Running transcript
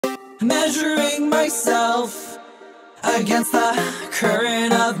measuring myself against the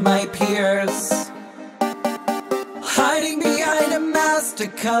current of my peers, hiding behind a mask to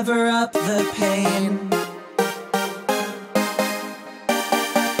cover up the pain.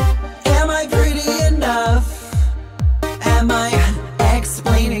 Am I pretty enough? Am I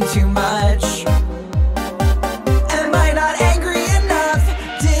explaining too much? Am I not angry enough?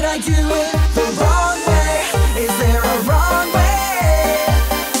 Did I do it the wrong way? Is there a wrong way?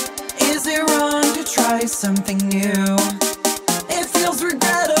 Is it wrong to try something new? It feels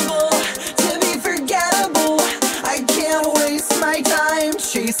regrettable to be forgettable. I can't waste my time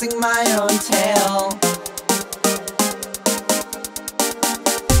chasing my own tail.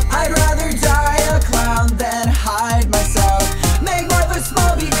 I'd rather die a clown than hide myself. Make my voice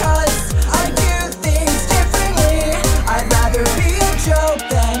small because I do things differently. I'd rather be a joke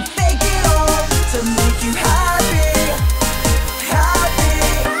than fake it all to make you happy, happy.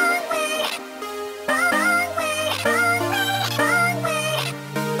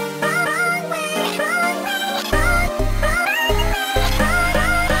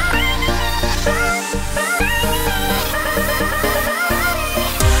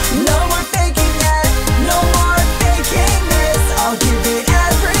 No more faking it, no more faking this. I'll give it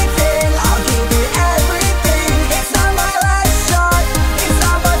everything, I'll give it everything. It's not my last shot, it's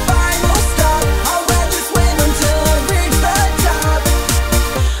not my final stop. I'll ride this wave until I reach the top.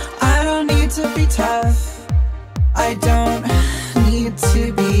 I don't need to be tough, I don't need to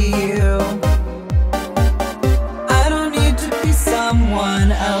be you. I don't need to be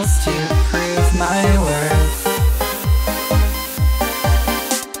someone else to prove my worth.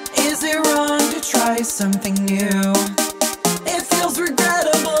 Is it wrong to try something new? It feels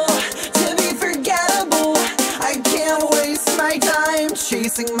regrettable to be forgettable. I can't waste my time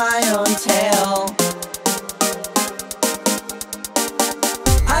chasing my own tail.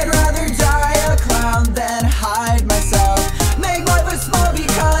 I'd rather die a clown than hide myself. Make my voice small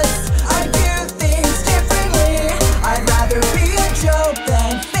because I do things differently. I'd rather be a joke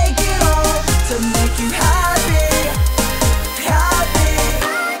than fake it all to make you happy, happy.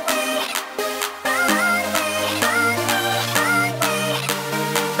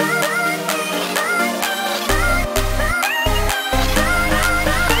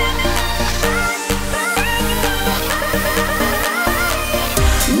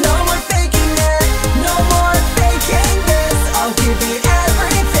 No more faking it, no more faking this. I'll give it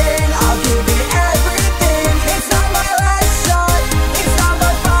everything, I'll give it everything. It's not my last shot, it's not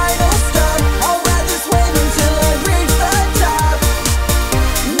my final stop. I'll ride this wave until I reach the top.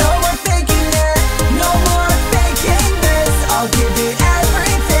 No more faking it, no more faking this. I'll give it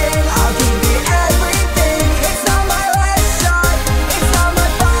everything, I'll give it everything. It's not my last shot, it's not my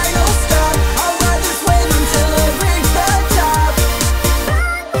final stop. I'll ride this wave until I reach the top.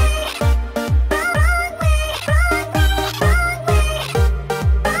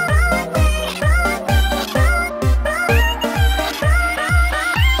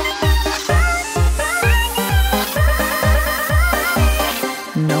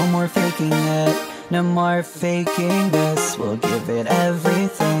 No more faking it, no more faking this. We'll give it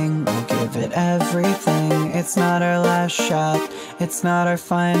everything, we'll give it everything. It's not our last shot, it's not our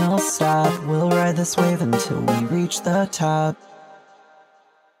final stop. We'll ride this wave until we reach the top.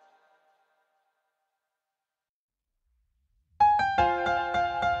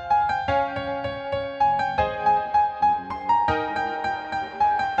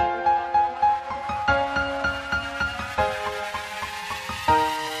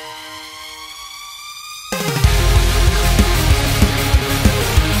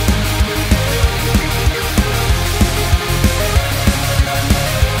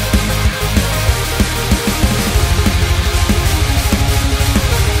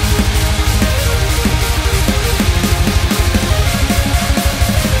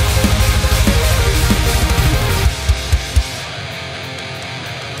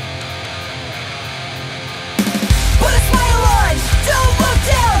 Put a smile on, don't look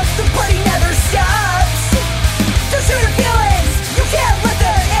down. The party never stops. Don't shoot your feelings, you can't let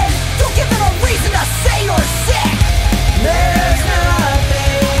them in. Don't give them a reason to say you're sick. There's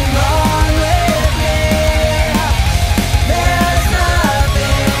nothing wrong with me. There's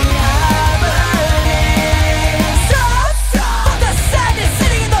nothing happening. Stop, stop. Fuck the sadness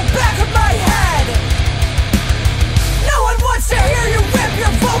sitting in the back of my head. No one wants to hear you rip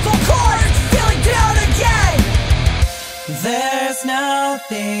your vocal cords. Feeling down again. There's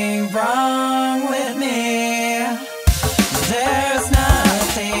nothing wrong with me.